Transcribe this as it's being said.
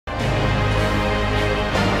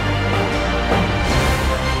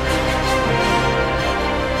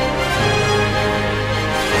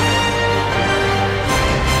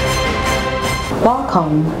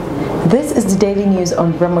Welcome. This is the daily news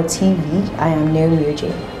on RemoTv. I am Naomi.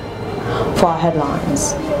 For our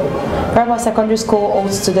headlines, Remo Secondary School Old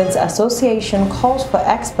Students Association calls for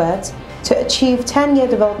experts to achieve 10-year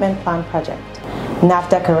development plan project.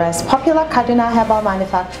 NAFDAC arrests popular Kaduna herbal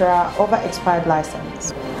manufacturer over expired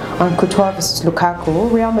license. On Couture vs Lukaku,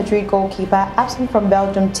 Real Madrid goalkeeper absent from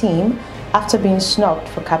Belgium team after being snubbed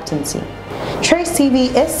for captaincy.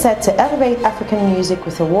 RemoTv is set to elevate African music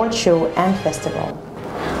with award show and festival.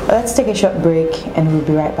 Let's take a short break and we'll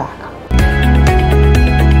be right back.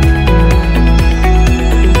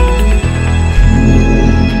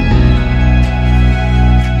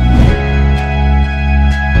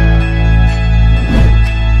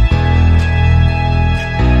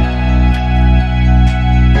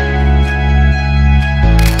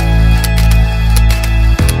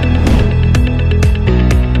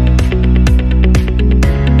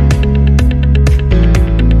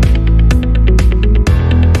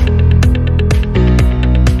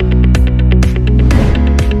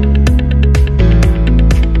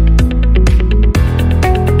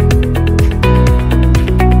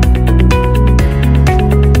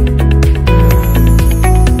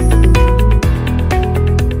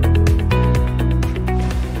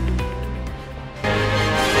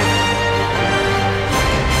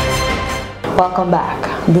 Welcome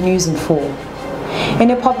back. The news in full.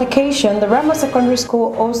 In a publication, the Remo Secondary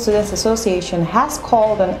School Old Students Association has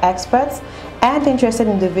called on experts and interested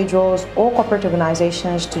individuals or corporate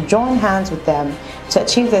organizations to join hands with them to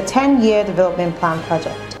achieve the 10-year development plan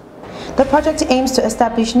project. The project aims to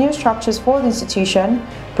establish new structures for the institution,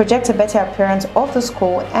 project a better appearance of the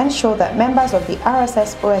school, and show that members of the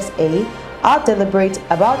RSS-OSA are deliberate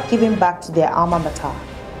about giving back to their alma mater.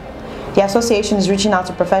 The association is reaching out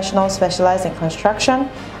to professionals specialized in construction,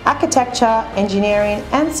 architecture, engineering,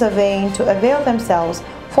 and surveying to avail themselves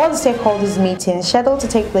for the stakeholders meeting scheduled to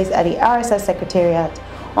take place at the RSS Secretariat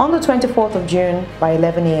on the 24th of June by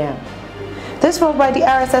 11 a.m. This move by the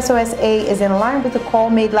RSS-OSA is in line with the call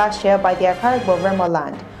made last year by the Akarigbo of Remo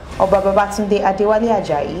Land, Babatunde Adewale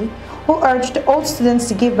Ajayi, who urged old students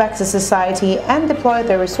to give back to society and deploy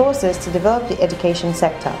their resources to develop the education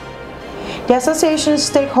sector. The association's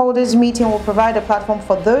stakeholders meeting will provide a platform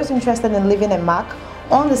for those interested in leaving a mark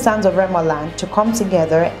on the sands of Remo Land to come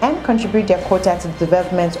together and contribute their quota to the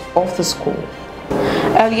development of the school.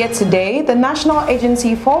 Earlier today, the National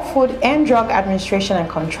Agency for Food and Drug Administration and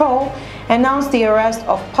Control announced the arrest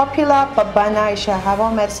of popular Babana Isha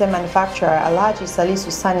herbal medicine manufacturer Alhaji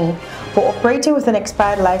Salisu Sani for operating with an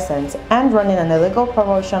expired license and running an illegal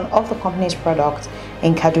promotion of the company's product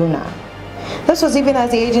in Kaduna. This was even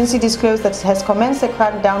as the agency disclosed that it has commenced a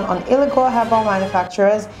crackdown on illegal herbal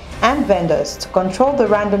manufacturers and vendors to control the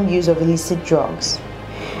random use of illicit drugs.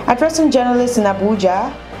 Addressing journalists in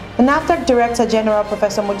Abuja, the NAFDAC Director General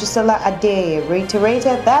Professor Mojisola Adeye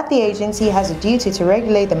reiterated that the agency has a duty to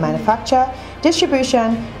regulate the manufacture,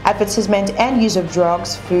 distribution, advertisement, and use of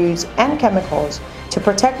drugs, foods, and chemicals to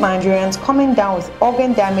protect Nigerians coming down with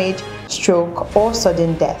organ damage, stroke, or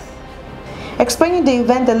sudden death. Explaining the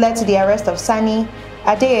event that led to the arrest of Sani,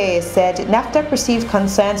 Adeye said NAFDAC received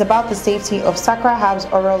concerns about the safety of Sakra Herbs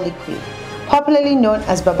oral liquid, popularly known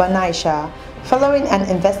as Babanaisha, following an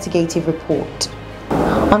investigative report.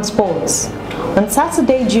 On sports, on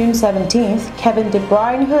Saturday, June 17th, Kevin De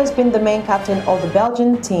Bruyne, who has been the main captain of the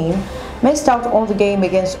Belgian team, missed out on the game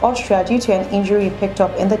against Austria due to an injury he picked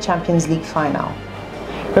up in the Champions League final.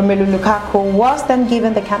 Romelu Lukaku was then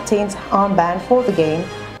given the captain's armband for the game,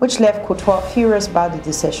 which left Couture furious about the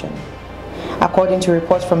decision. According to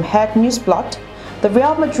reports from Head Newsblot, the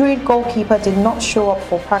Real Madrid goalkeeper did not show up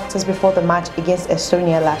for practice before the match against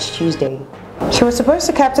Estonia last Tuesday. He was supposed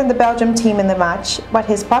to captain the Belgium team in the match, but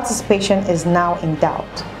his participation is now in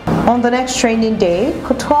doubt. On the next training day,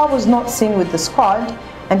 Couture was not seen with the squad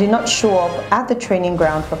and did not show up at the training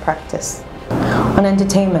ground for practice. On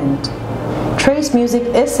entertainment, Trace Music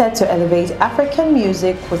is set to elevate African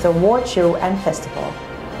music with award show and festival.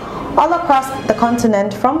 All across the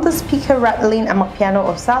continent, from the speaker-rattling amapiano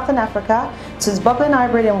of Southern Africa to the bubbling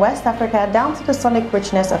hybrid in West Africa down to the sonic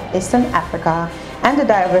richness of Eastern Africa and the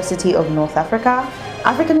diversity of North Africa,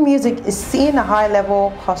 African music is seeing a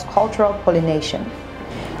high-level cross-cultural pollination.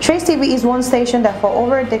 RemoTv is one station that for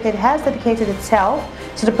over a decade has dedicated itself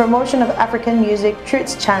to the promotion of African music through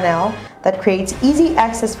its channel that creates easy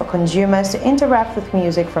access for consumers to interact with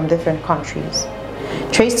music from different countries.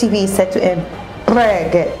 RemoTv is set to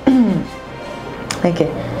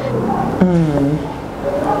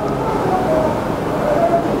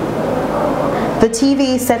The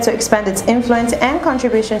TV is set to expand its influence and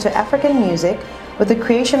contribution to African music with the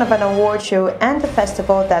creation of an award show and a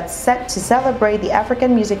festival that's set to celebrate the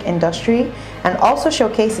African music industry and also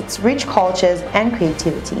showcase its rich cultures and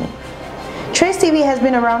creativity. Trace TV has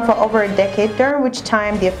been around for over a decade, during which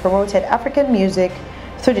time they have promoted African music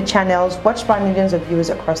through the channels watched by millions of viewers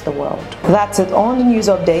across the world. That's it on the news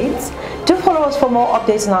updates. Do follow us for more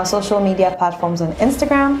updates on our social media platforms on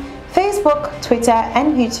Instagram, Facebook, Twitter,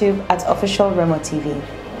 and YouTube at official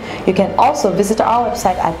RemoTv. You can also visit our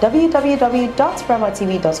website at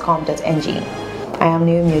www.remotv.com.ng. I am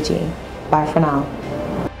Naomi Oji. Bye for now.